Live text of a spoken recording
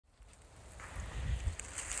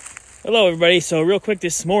Hello everybody. So real quick,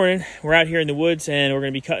 this morning we're out here in the woods and we're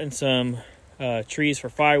going to be cutting some trees for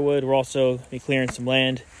firewood. We're also going to be clearing some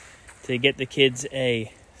land to get the kids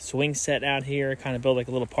a swing set out here, kind of build like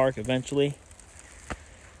a little park eventually.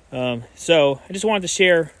 So I just wanted to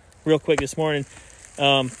share real quick this morning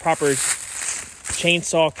proper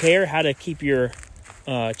chainsaw care, how to keep your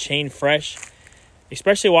chain fresh,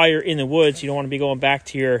 especially while you're in the woods. You don't want to be going back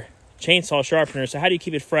to your chainsaw sharpener. So how do you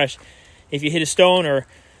keep it fresh if you hit a stone, or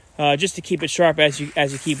just to keep it sharp as you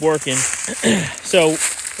keep working? So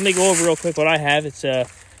let me go over real quick what I have. It's a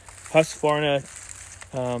Husqvarna,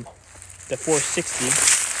 the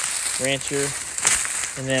 460 Rancher,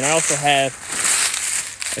 and then I also have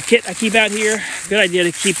a kit I keep out here. Good idea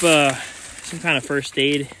to keep some kind of first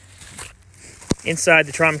aid. Inside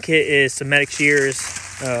the trauma kit is some medic shears,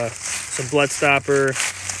 some blood stopper,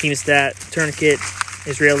 hemostat, tourniquet,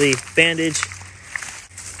 Israeli bandage.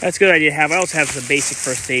 That's a good idea to have. I also have some basic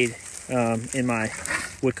first aid in my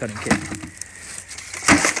wood cutting kit.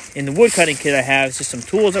 In the wood cutting kit I have just some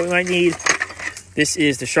tools that we might need. This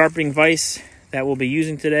is the sharpening vise that we'll be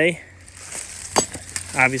using today.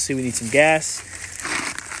 Obviously we need some gas,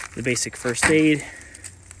 the basic first aid,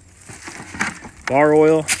 bar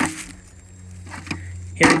oil,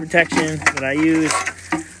 hearing protection that I use,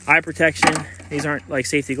 eye protection. These aren't like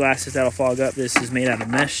safety glasses that'll fog up. This is made out of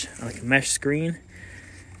mesh, like a mesh screen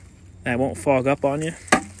that won't fog up on you.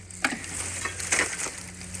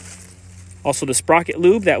 Also the sprocket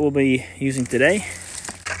lube that we'll be using today,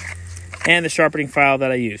 and the sharpening file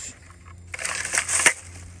that I use.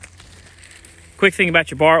 Quick thing about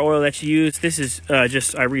your bar oil that you use. This is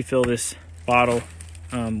I refill this bottle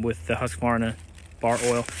with the Husqvarna bar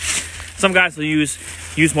oil. Some guys will use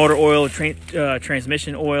motor oil,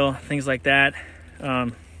 transmission oil, things like that.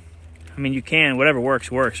 I mean, you can, whatever works,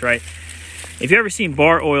 right? If you've ever seen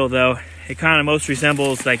bar oil, though, it kind of most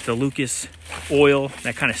resembles like the Lucas oil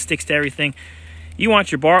that kind of sticks to everything. You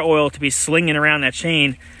want your bar oil to be slinging around that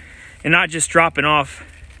chain and not just dropping off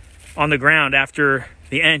on the ground after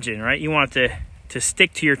the engine, right? You want it to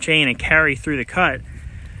stick to your chain and carry through the cut.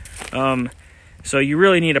 So you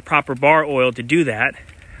really need a proper bar oil to do that.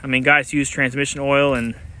 I mean, guys use transmission oil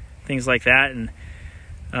and things like that, and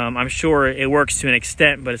I'm sure it works to an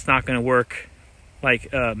extent, but it's not going to work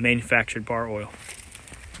like manufactured bar oil.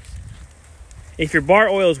 If your bar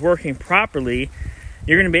oil is working properly,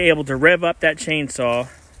 you're going to be able to rev up that chainsaw,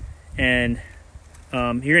 and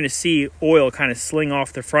you're going to see oil kind of sling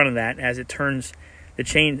off the front of that as it turns. The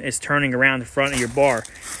chain is turning around the front of your bar,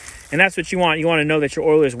 and that's what you want. You want to know that your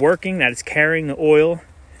oil is working, that it's carrying the oil,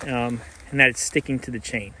 and that it's sticking to the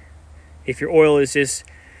chain. If your oil is just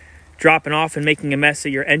dropping off and making a mess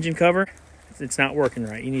of your engine cover, it's not working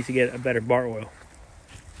right. You need to get a better bar oil.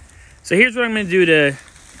 So here's what I'm going to do to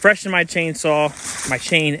freshen my chainsaw, my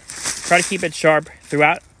chain, try to keep it sharp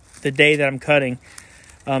throughout the day that I'm cutting.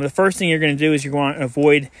 The first thing you're going to do is you want to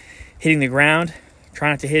avoid hitting the ground. Try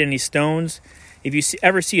not to hit any stones. If you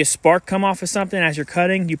ever see a spark come off of something as you're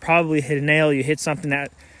cutting, you probably hit a nail, you hit something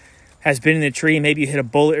that has been in the tree, maybe you hit a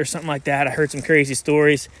bullet or something like that. I heard some crazy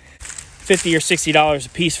stories. $50 or $60 a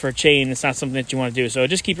piece for a chain. It's not something that you want to do. So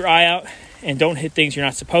just keep your eye out and don't hit things you're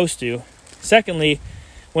not supposed to. Secondly,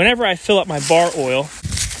 whenever I fill up my bar oil,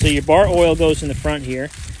 so your bar oil goes in the front here,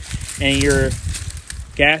 and your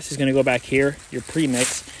gas is going to go back here, your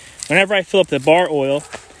premix. Whenever I fill up the bar oil,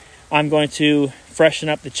 I'm going to freshen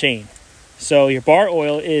up the chain. So your bar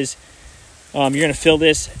oil is, you're going to fill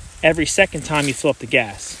this every second time you fill up the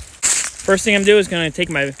gas. First thing I'm doing is going to take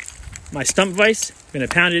my stump vise. I'm going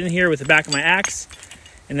to pound it in here with the back of my axe,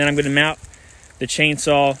 and then I'm going to mount the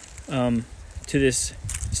chainsaw to this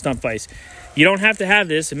stump vise. You don't have to have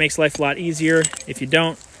this. It makes life a lot easier. If you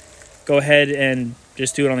don't, go ahead and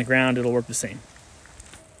just do it on the ground. It'll work the same.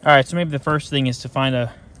 All right, so maybe the first thing is to find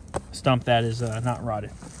a stump that is not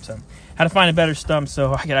rotted. So how to find a better stump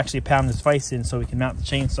so I could actually pound this vise in so we can mount the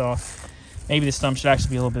chainsaw. Maybe the stump should actually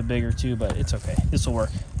be a little bit bigger too, but it's okay. This will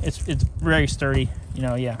work. It's very sturdy. You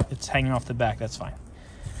know, yeah, it's hanging off the back. That's fine.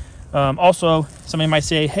 Also, somebody might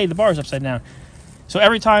say, hey, the bar is upside down. So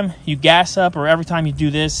every time you gas up, or every time you do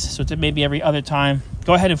this, so maybe every other time,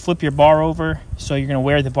 go ahead and flip your bar over so you're going to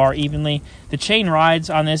wear the bar evenly. The chain rides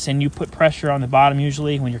on this, and you put pressure on the bottom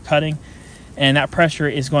usually when you're cutting, and that pressure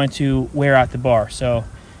is going to wear out the bar. So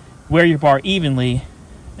wear your bar evenly,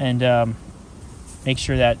 and make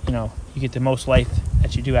sure that you get the most life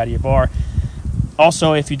that you do out of your bar.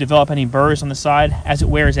 Also, if you develop any burrs on the side, as it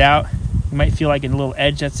wears out, you might feel like a little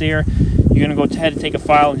edge that's there. You're going to go ahead and take a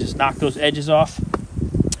file and just knock those edges off.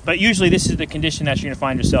 But usually this is the condition that you're going to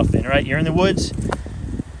find yourself in, right? You're in the woods,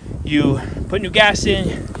 you put new gas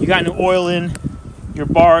in, you got new oil in,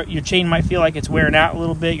 your chain might feel like it's wearing out a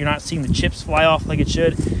little bit. You're not seeing the chips fly off like it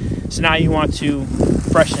should. So now you want to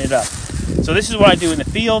freshen it up. So this is what I do in the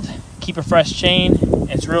field. Keep a fresh chain.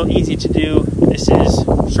 It's real easy to do. This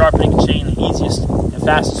is sharpening a chain the easiest and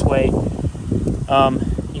fastest way.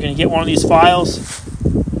 You're going to get one of these files.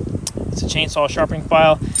 It's a chainsaw sharpening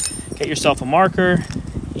file. Get yourself a marker.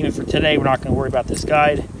 Even for today, we're not going to worry about this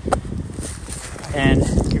guide. And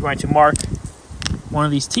you're going to mark one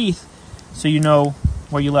of these teeth so you know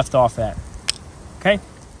where you left off at. Okay?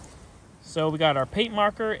 So we got our paint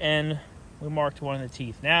marker and we marked one of the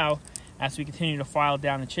teeth. Now, as we continue to file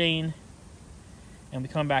down the chain and we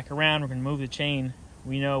come back around, we're going to move the chain.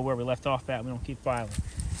 We know where we left off at. We don't keep filing.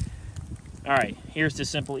 All right, here's the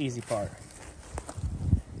simple, easy part.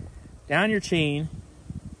 Down your chain,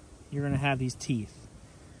 you're going to have these teeth.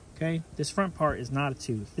 Okay? This front part is not a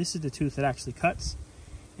tooth. This is the tooth that actually cuts.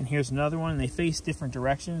 And here's another one. They face different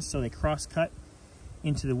directions, so they cross-cut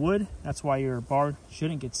into the wood. That's why your bar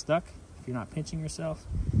shouldn't get stuck if you're not pinching yourself.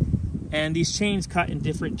 And these chains cut in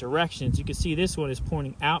different directions. You can see this one is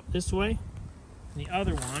pointing out this way, and the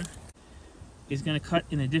other one is going to cut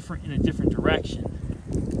in a different direction.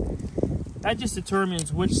 That just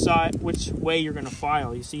determines which way you're going to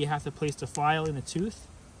file. You see, you have to place the file in the tooth.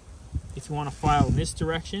 If you want to file in this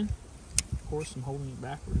direction, of course, I'm holding it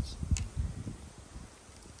backwards.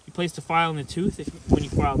 You place the file in the tooth when you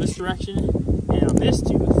file this direction, and on this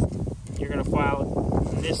tooth, you're going to file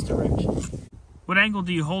in this direction. What angle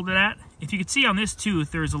do you hold it at? If you can see on this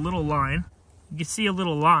tooth, there's a little line. You can see a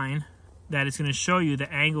little line that is going to show you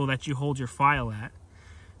the angle that you hold your file at.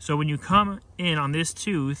 So when you come in on this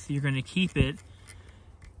tooth, you're going to keep it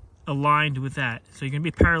aligned with that. So you're going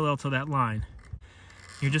to be parallel to that line.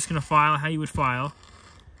 You're just going to file how you would file.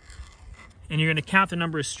 And you're going to count the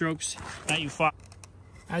number of strokes that you file.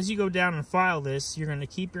 As you go down and file this, you're going to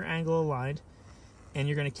keep your angle aligned. And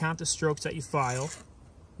you're going to count the strokes that you file.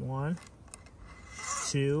 1,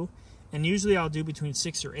 2, and usually I'll do between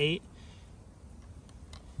 6 or 8.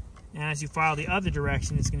 And as you file the other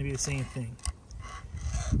direction, it's going to be the same thing.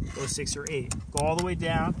 Go 6 or 8. Go all the way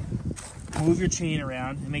down, move your chain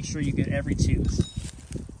around, and make sure you get every tooth.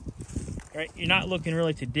 All right, you're not looking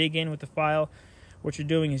really to dig in with the file. What you're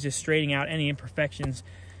doing is just straightening out any imperfections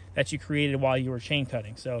that you created while you were chain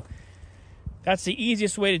cutting. So that's the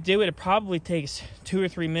easiest way to do it. It probably takes 2 or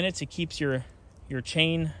 3 minutes. It keeps your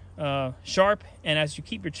chain sharp, and as you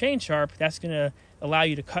keep your chain sharp, that's going to allow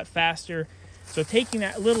you to cut faster. So taking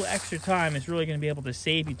that little extra time is really going to be able to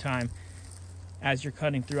save you time as you're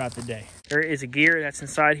cutting throughout the day. There is a gear that's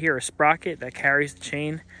inside here, a sprocket that carries the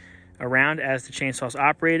chain around as the chainsaw is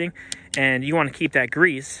operating, and you want to keep that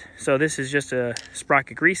grease. So this is just a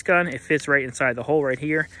sprocket grease gun. It fits right inside the hole right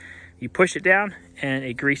here. You push it down and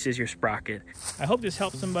it greases your sprocket. I hope this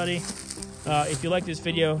helps somebody. If you like this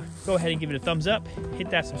video, go ahead and give it a thumbs up. Hit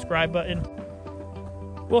that subscribe button.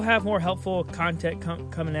 We'll have more helpful content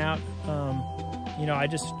coming out. You know, I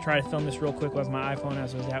just try to film this real quick with my iPhone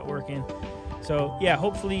as I was out working. So yeah,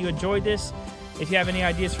 hopefully you enjoyed this. If you have any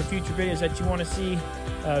ideas for future videos that you want to see,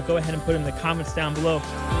 go ahead and put in the comments down below.